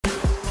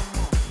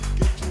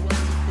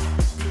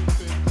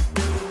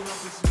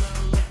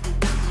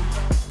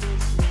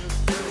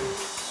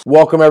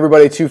Welcome,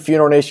 everybody, to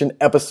Funeral Nation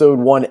episode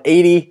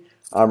 180.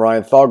 I'm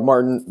Ryan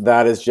Thogmartin.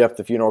 That is Jeff,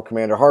 the Funeral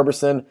Commander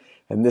Harbison.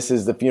 And this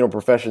is the funeral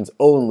profession's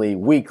only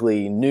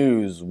weekly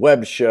news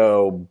web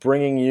show,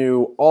 bringing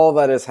you all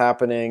that is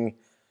happening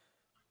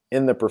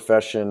in the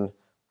profession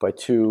by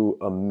two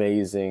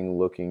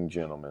amazing-looking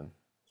gentlemen.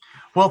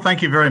 Well,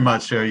 thank you very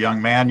much, sir,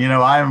 young man. You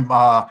know, I'm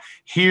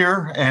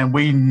here, and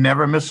we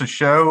never miss a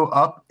show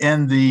up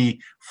in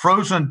the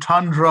frozen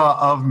tundra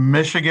of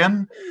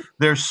Michigan.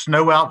 There's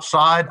snow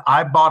outside.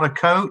 I bought a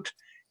coat.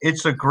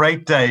 It's a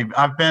great day.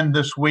 I've been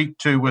this week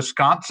to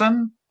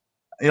Wisconsin,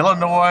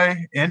 Illinois,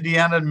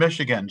 Indiana, and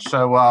Michigan.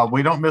 So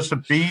we don't miss a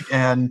beat.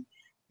 And,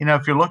 you know,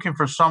 if you're looking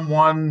for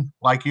someone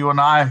like you and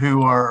I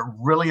who are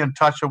really in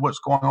touch with what's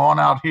going on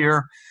out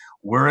here,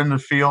 we're in the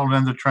field,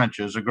 in the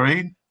trenches.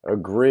 Agreed?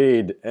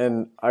 Agreed.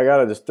 And I got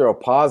to just throw a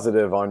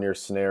positive on your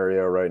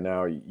scenario right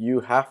now.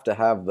 You have to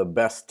have the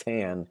best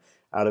tan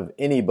out of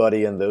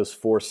anybody in those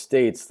 4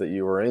 states that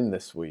you were in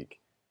this week.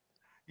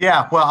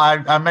 Yeah, well,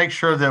 I make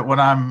sure that when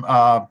I'm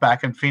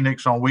back in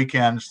Phoenix on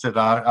weekends that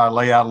I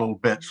lay out a little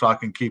bit so I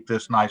can keep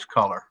this nice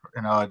color.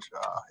 You know,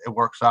 it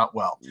works out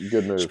well.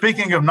 Good move.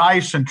 Speaking of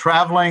nice and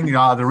traveling,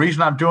 the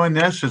reason I'm doing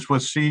this is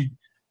with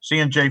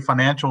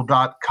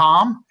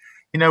cnjfinancial.com.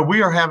 You know,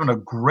 we are having a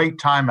great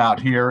time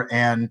out here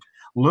and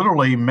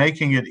literally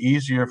making it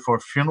easier for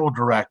funeral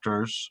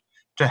directors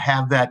to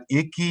have that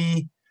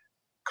icky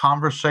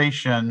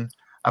conversation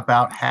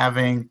about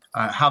having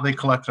how they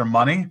collect their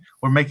money.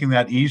 We're making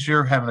that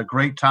easier, having a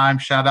great time.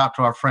 Shout out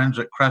to our friends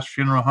at Crest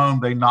Funeral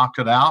Home. They knocked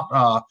it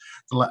out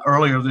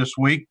earlier this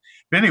week.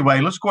 But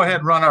anyway, let's go ahead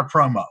and run our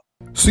promo.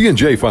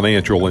 C&J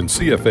Financial and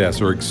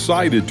CFS are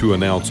excited to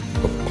announce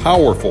a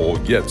powerful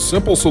yet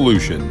simple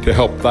solution to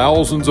help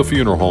thousands of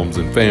funeral homes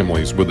and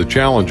families with the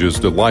challenges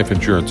that life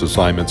insurance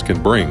assignments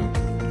can bring.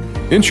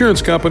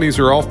 Insurance companies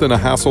are often a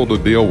hassle to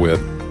deal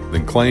with,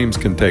 and claims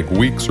can take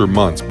weeks or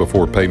months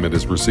before payment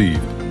is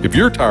received. If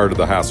you're tired of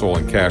the hassle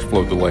and cash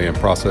flow delay in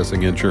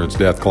processing insurance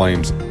death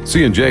claims,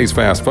 C&J's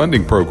Fast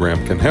Funding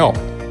program can help.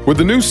 With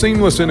the new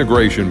seamless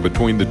integration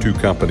between the two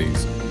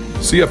companies,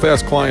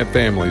 CFS client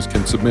families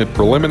can submit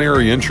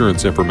preliminary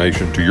insurance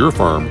information to your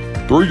firm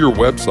through your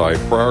website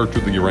prior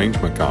to the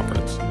arrangement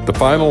conference. The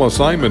final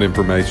assignment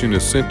information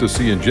is sent to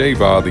C&J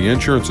via the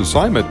Insurance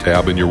Assignment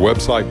tab in your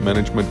website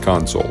management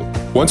console.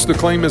 Once the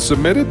claim is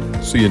submitted,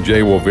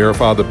 C&J will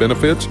verify the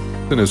benefits,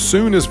 and as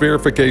soon as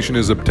verification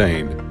is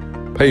obtained,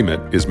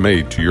 payment is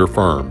made to your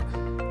firm,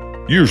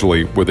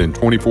 usually within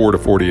 24 to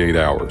 48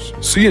 hours.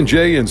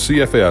 C&J and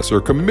CFS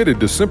are committed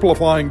to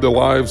simplifying the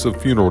lives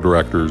of funeral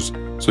directors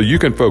so you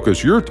can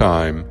focus your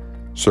time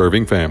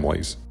serving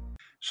families.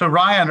 So,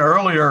 Ryan,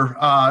 earlier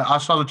I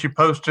saw that you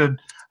posted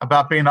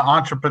about being an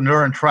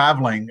entrepreneur and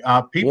traveling.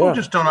 People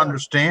just don't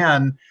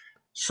understand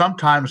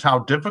sometimes how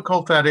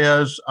difficult that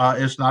is.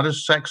 It's not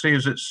as sexy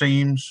as it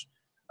seems,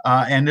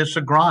 and it's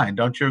a grind.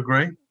 Don't you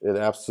agree? It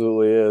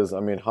absolutely is. I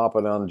mean,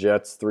 hopping on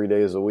jets 3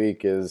 days a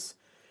week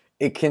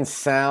it can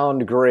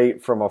sound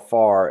great from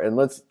afar. And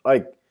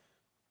I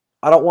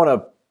don't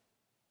want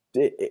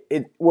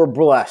to, we're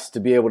blessed to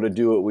be able to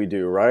do what we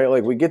do, right?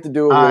 Like, we get to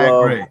do what we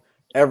love. Agree.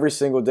 Every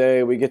single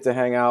day. We get to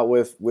hang out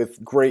with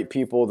great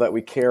people that we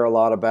care a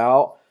lot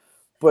about.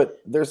 But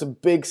there's a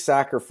big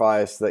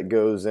sacrifice that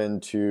goes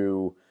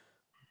into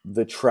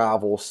the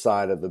travel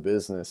side of the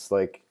business.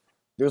 Like,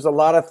 there's a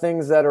lot of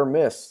things that are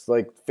missed.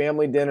 Like,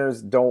 family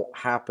dinners don't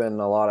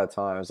happen a lot of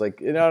times.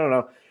 Like, I don't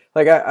know.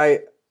 Like, I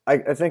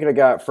think I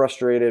got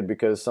frustrated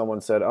because someone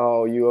said,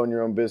 "Oh, you own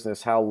your own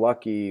business. How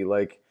lucky!"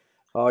 Like,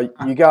 "Oh,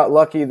 you got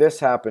lucky. This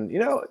happened." You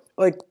know,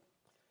 like,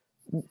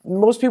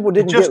 most people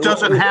didn't. It just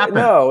doesn't happen.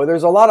 No,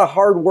 there's a lot of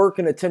hard work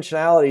and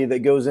intentionality that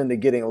goes into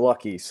getting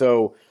lucky.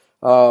 So,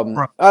 I don't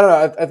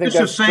know. I think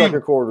that's struck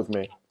a chord with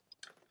me.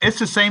 It's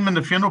the same in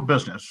the funeral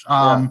business.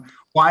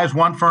 Why is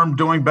one firm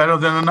doing better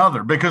than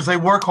another? Because they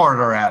work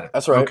harder at it.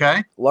 That's right.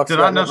 Okay, they're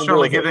not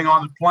necessarily getting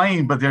on the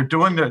plane, but they're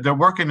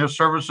working their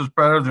services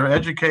better. They're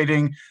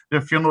educating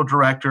their funeral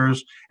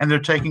directors, and they're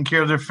taking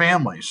care of their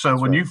families. So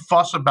when you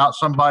fuss about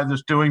somebody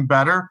that's doing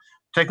better,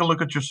 take a look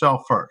at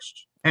yourself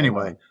first.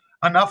 Anyway,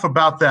 enough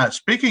about that.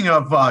 Speaking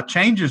of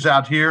changes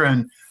out here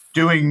and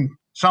doing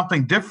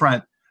something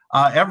different,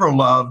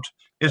 Everloved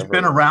has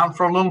been around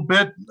for a little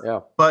bit,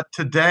 but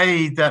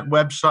today that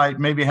website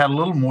maybe had a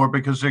little more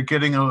because they're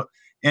getting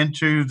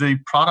into the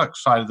product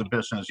side of the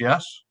business,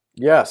 yes?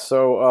 Yes.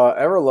 So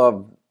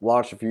Everloved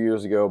launched a few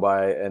years ago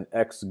by an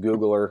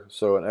ex-Googler,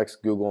 so an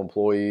ex-Google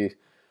employee.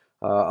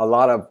 A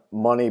lot of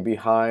money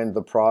behind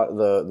the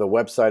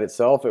website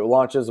itself. It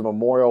launches a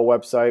memorial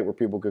website where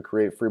people could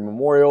create free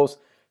memorials.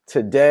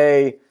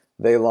 Today,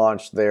 they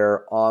launched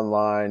their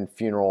online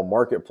funeral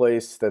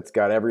marketplace that's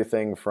got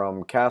everything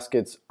from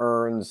caskets,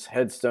 urns,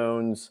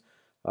 headstones,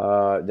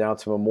 down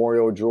to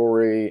memorial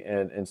jewelry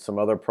and some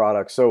other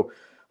products. So,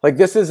 like,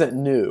 this isn't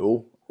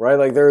new, right?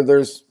 Like,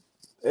 there's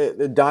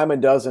a dime a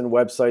dozen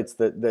websites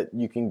that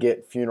you can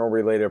get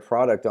funeral-related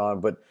product on,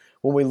 but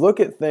when we look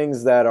at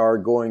things that are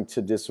going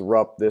to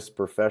disrupt this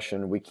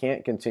profession, we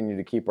can't continue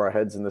to keep our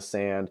heads in the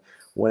sand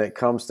when it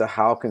comes to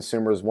how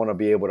consumers want to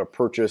be able to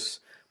purchase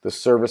the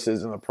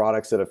services and the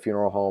products that a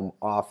funeral home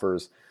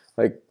offers.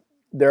 Like,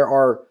 there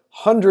are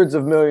hundreds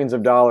of millions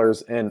of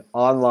dollars in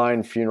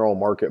online funeral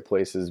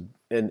marketplaces.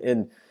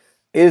 And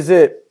is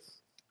it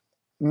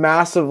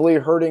massively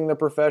hurting the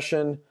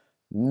profession?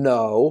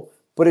 No,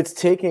 but it's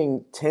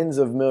taking tens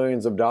of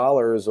millions of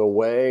dollars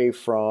away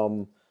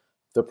from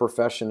the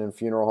profession in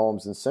funeral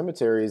homes and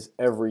cemeteries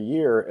every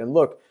year. And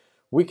look,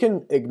 we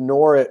can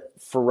ignore it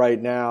for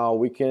right now.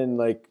 We can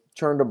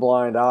turn a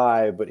blind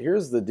eye, but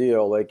here's the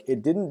deal. Like,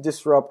 it didn't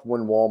disrupt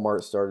when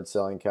Walmart started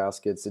selling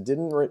caskets. It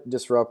didn't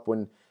disrupt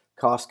when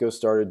Costco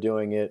started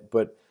doing it,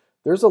 but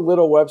there's a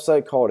little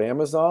website called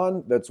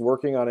Amazon that's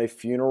working on a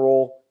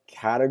funeral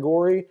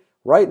category.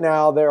 Right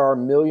now, there are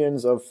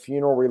millions of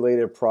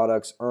funeral-related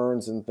products,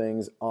 urns, and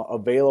things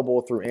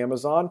available through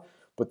Amazon,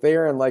 but they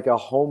are in a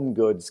home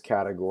goods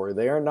category.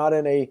 They are not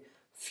in a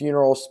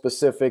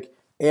funeral-specific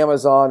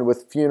Amazon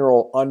with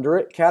funeral under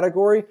it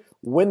category.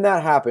 When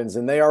that happens,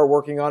 and they are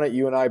working on it,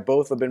 you and I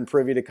both have been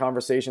privy to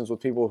conversations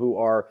with people who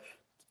are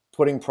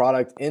putting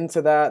product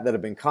into that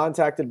have been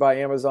contacted by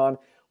Amazon.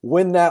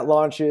 When that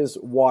launches,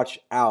 watch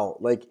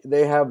out.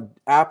 They have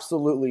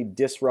absolutely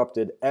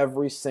disrupted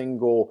every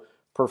single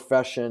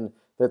profession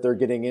that they're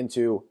getting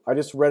into. I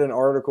just read an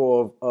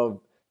article of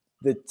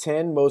the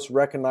 10 most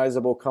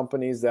recognizable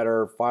companies that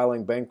are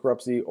filing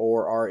bankruptcy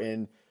or are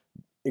in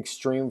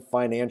extreme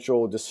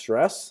financial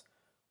distress.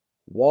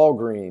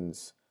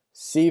 Walgreens,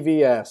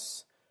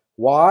 CVS.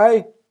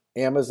 Why?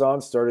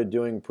 Amazon started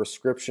doing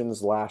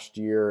prescriptions last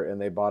year, and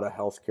they bought a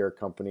healthcare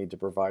company to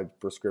provide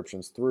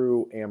prescriptions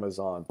through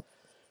Amazon.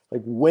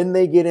 When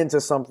they get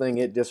into something,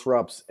 it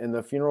disrupts. And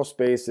the funeral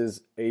space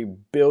is a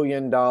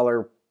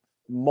billion-dollar,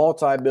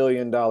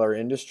 multi-billion-dollar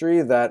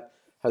industry that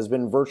has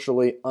been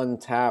virtually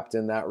untapped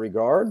in that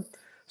regard.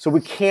 So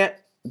we can't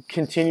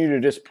continue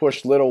to just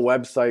push little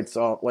websites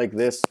like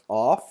this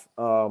off,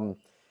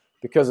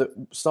 because at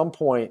some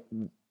point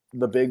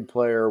the big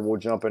player will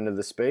jump into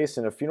the space.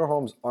 And if funeral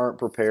homes aren't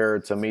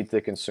prepared to meet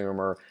the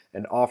consumer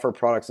and offer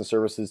products and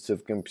services to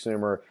the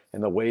consumer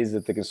in the ways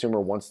that the consumer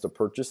wants to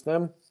purchase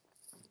them,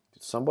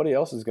 somebody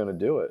else is going to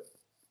do it.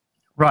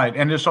 Right.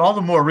 And it's all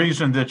the more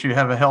reason that you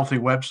have a healthy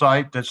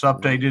website that's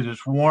updated,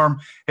 it's warm,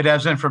 it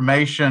has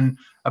information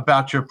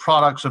about your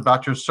products,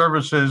 about your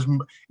services,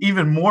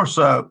 even more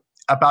so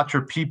about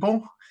your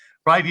people,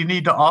 right? You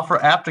need to offer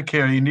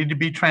aftercare. You need to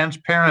be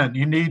transparent.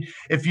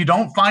 If you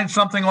don't find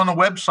something on the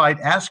website,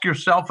 ask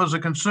yourself as a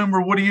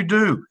consumer, what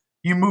do?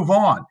 You move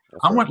on.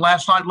 That's I right. went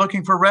last night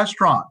looking for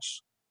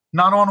restaurants,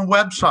 not on a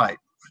website.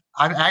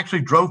 I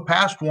actually drove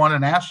past one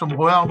and asked them,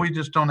 well, we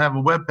just don't have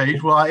a web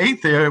page. Well, I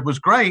ate there. It was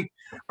great.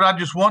 But I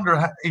just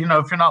wonder, if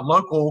you're not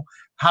local,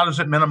 how does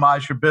it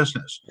minimize your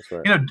business?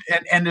 That's right.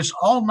 And it's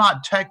all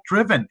not tech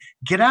driven.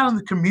 Get out in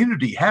the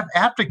community, have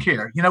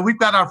aftercare. We've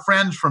got our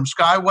friends from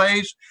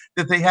Skyways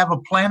that they have a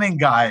planning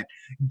guide.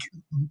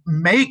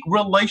 Make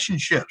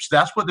relationships.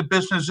 That's what the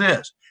business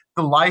is.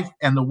 The life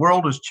and the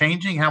world is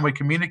changing, how we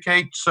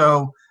communicate.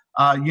 So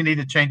you need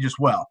to change as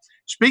well.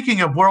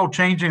 Speaking of world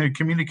changing and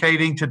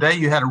communicating, today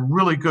you had a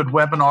really good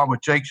webinar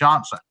with Jake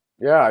Johnson.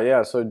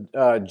 Yeah. So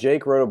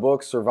Jake wrote a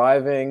book,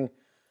 Surviving,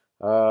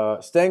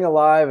 Staying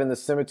Alive in the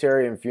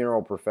Cemetery and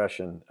Funeral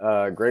Profession.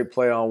 Great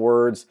play on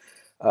words.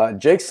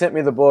 Jake sent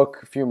me the book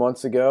a few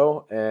months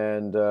ago,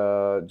 and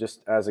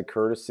just as a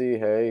courtesy,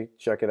 hey,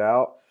 check it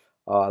out.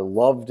 I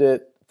loved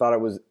it. Thought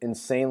it was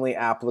insanely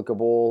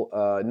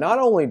applicable, not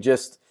only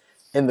just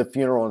in the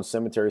funeral and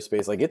cemetery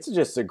space. It's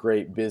just a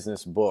great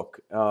business book.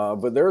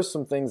 But there's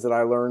some things that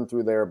I learned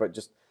through there, but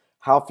just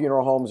how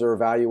funeral homes are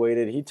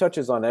evaluated. He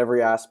touches on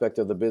every aspect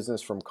of the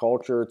business, from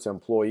culture to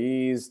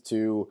employees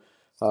to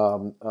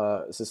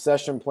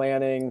succession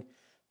planning,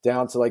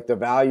 down to the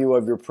value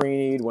of your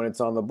pre-need when it's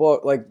on the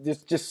book.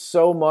 Just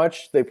so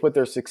much. They put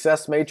their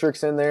success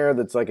matrix in there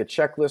that's a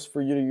checklist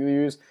for you to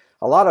use.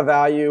 A lot of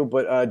value.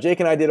 But Jake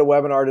and I did a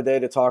webinar today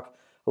to talk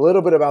a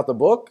little bit about the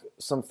book,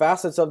 some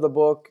facets of the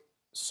book,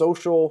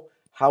 social,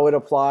 how it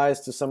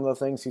applies to some of the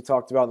things he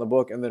talked about in the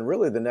book, and then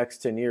really the next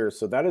 10 years.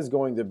 So that is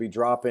going to be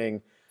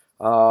dropping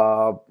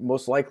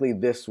most likely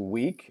this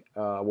week.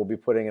 We'll be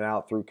putting it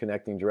out through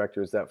Connecting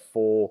Directors, that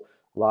full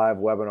live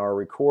webinar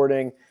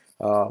recording.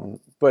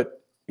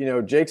 But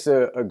Jake's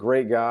a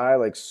great guy,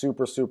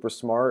 super, super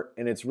smart.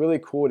 And it's really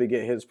cool to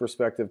get his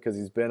perspective because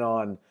he's been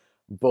on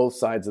both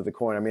sides of the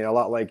coin. I mean, a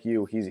lot like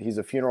you. He's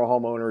a funeral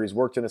homeowner. He's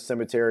worked in a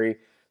cemetery,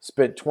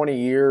 spent 20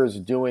 years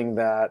doing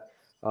that.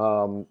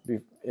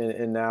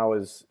 And now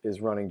is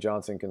running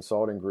Johnson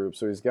Consulting Group.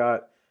 So he's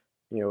got,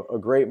 a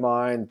great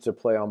mind to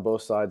play on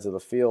both sides of the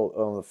field,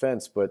 on the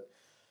fence, but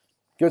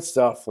good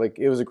stuff.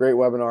 It was a great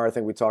webinar. I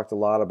think we talked a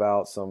lot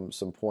about some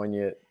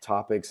poignant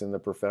topics in the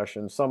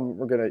profession. Some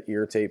were going to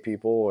irritate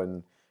people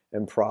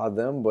and prod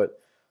them, but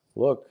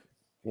look,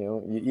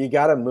 you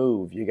got to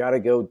move. You got to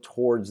go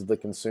towards the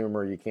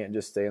consumer. You can't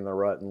just stay in the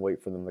rut and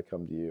wait for them to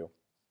come to you.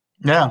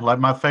 Yeah, like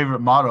my favorite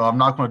motto, I'm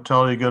not going to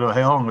tell you to go to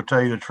hell. I'm going to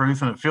tell you the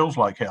truth, and it feels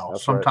like hell.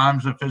 That's right.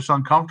 Sometimes if it's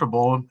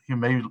uncomfortable, you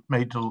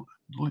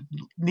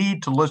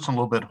need to listen a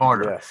little bit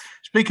harder. Yes.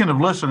 Speaking of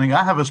listening,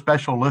 I have a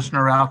special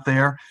listener out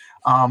there,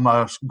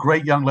 a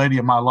great young lady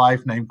in my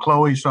life named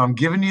Chloe. So I'm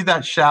giving you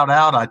that shout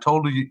out. I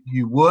told you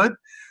you would,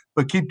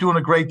 but keep doing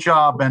a great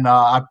job, and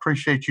I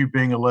appreciate you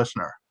being a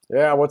listener.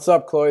 Yeah, what's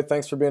up, Chloe?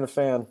 Thanks for being a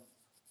fan.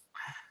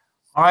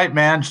 All right,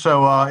 man.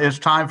 So it's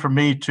time for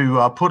me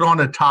to put on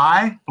a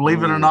tie,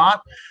 believe it or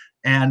not,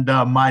 and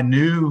my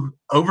new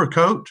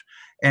overcoat,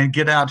 and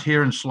get out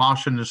here and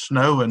slosh in the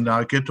snow and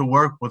get to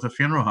work with a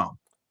funeral home.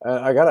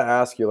 I got to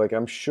ask you, like,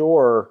 I'm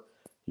sure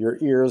your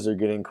ears are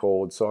getting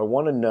cold, so I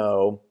want to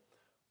know,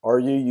 are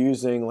you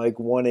using like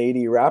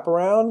 180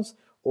 wraparounds,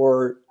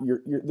 or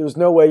there's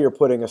no way you're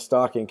putting a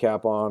stocking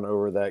cap on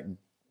over that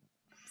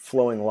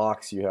flowing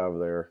locks you have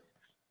there?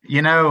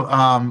 You know,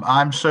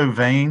 I'm so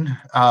vain.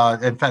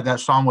 In fact, that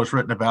song was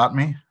written about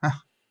me.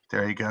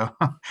 There you go.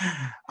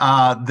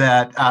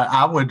 That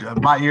I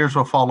would, my ears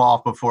will fall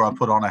off before I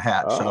put on a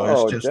hat.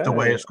 So it's just the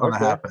way it's going to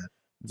happen.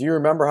 Do you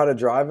remember how to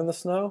drive in the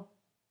snow?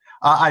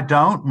 I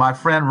don't. My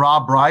friend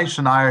Rob Bryce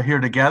and I are here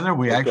together.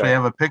 We actually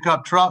have a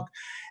pickup truck,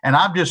 and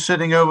I'm just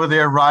sitting over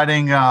there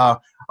riding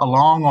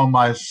along on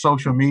my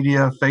social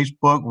media,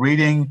 Facebook,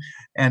 reading,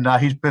 and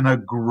he's been a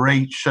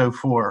great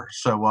chauffeur.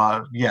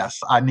 So, yes,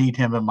 I need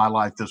him in my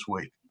life this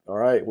week. All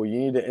right. Well, you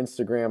need to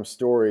Instagram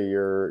story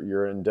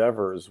your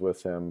endeavors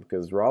with him,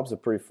 because Rob's a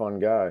pretty fun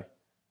guy.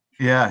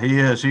 Yeah, he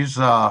is. He's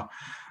an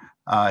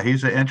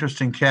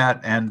interesting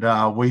cat, and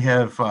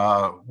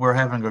we're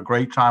having a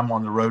great time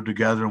on the road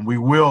together, and we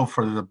will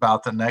for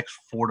about the next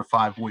 4 to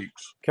 5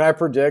 weeks. Can I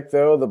predict,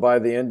 though, that by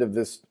the end of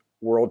this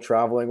world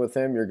traveling with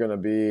him, you're going to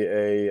be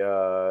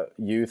a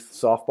youth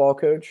softball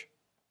coach?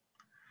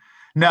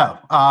 No,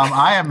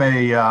 I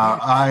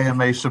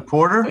am a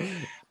supporter.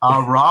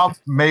 Rob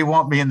may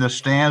want me in the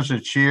stands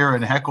to cheer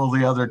and heckle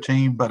the other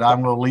team, but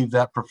I'm going to leave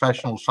that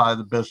professional side of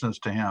the business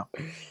to him.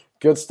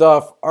 Good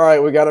stuff. All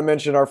right, we got to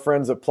mention our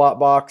friends at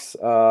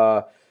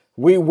Plotbox.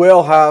 We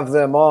will have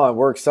them on.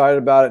 We're excited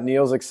about it.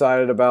 Neil's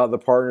excited about the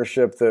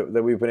partnership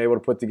that we've been able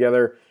to put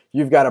together.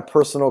 You've got a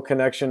personal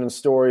connection and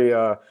story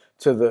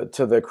to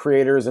the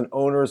creators and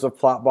owners of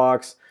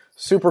Plotbox.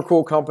 Super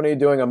cool company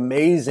doing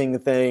amazing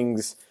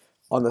things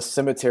on the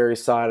cemetery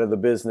side of the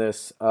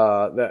business.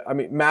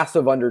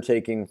 Massive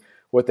undertaking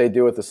what they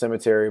do at the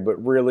cemetery, but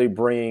really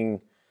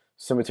bringing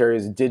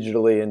cemeteries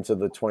digitally into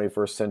the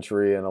 21st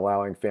century and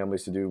allowing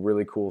families to do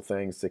really cool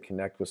things to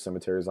connect with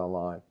cemeteries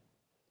online.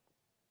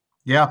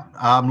 Yeah,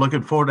 I'm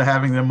looking forward to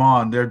having them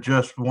on. They're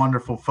just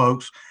wonderful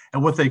folks,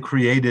 and what they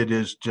created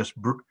is just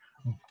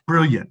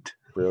brilliant.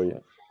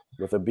 Brilliant,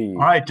 with a B.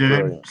 All right, dude.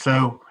 Brilliant.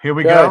 So here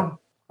we go.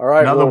 All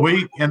right, another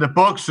week in the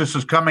books. This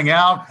is coming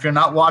out. If you're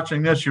not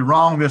watching this, you're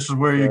wrong. This is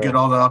where you get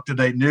all the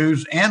up-to-date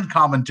news and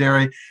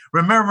commentary.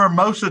 Remember,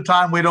 most of the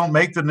time we don't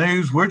make the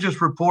news. We're just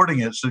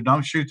reporting it, so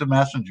don't shoot the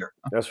messenger.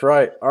 That's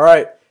right. All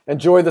right.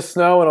 Enjoy the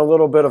snow and a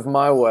little bit of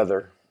my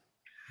weather.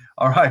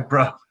 All right,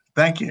 bro.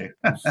 Thank you.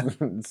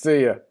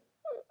 See ya.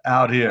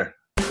 Out here.